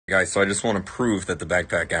Guys, so I just want to prove that the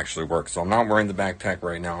backpack actually works. So I'm not wearing the backpack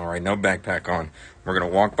right now, all right? No backpack on. We're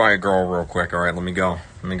going to walk by a girl real quick, all right? Let me go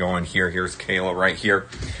in here. Here's Kayla right here.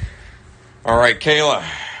 All right, Kayla,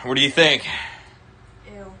 what do you think?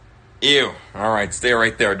 Ew. All right, stay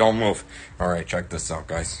right there. Don't move. All right, check this out,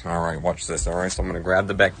 guys. All right, watch this. All right, so I'm going to grab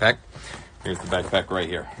the backpack. Here's the backpack right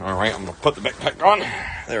here. All right, I'm going to put the backpack on.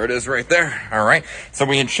 There it is right there. All right, so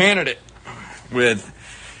we enchanted it with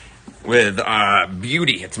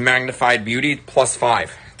beauty. It's magnified beauty +5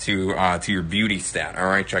 to your beauty stat. All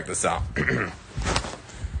right, check this out. Ooh.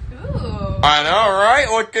 I know, right?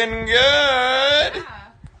 Looking good. Yeah.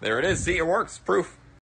 There it is. See, it works. Proof.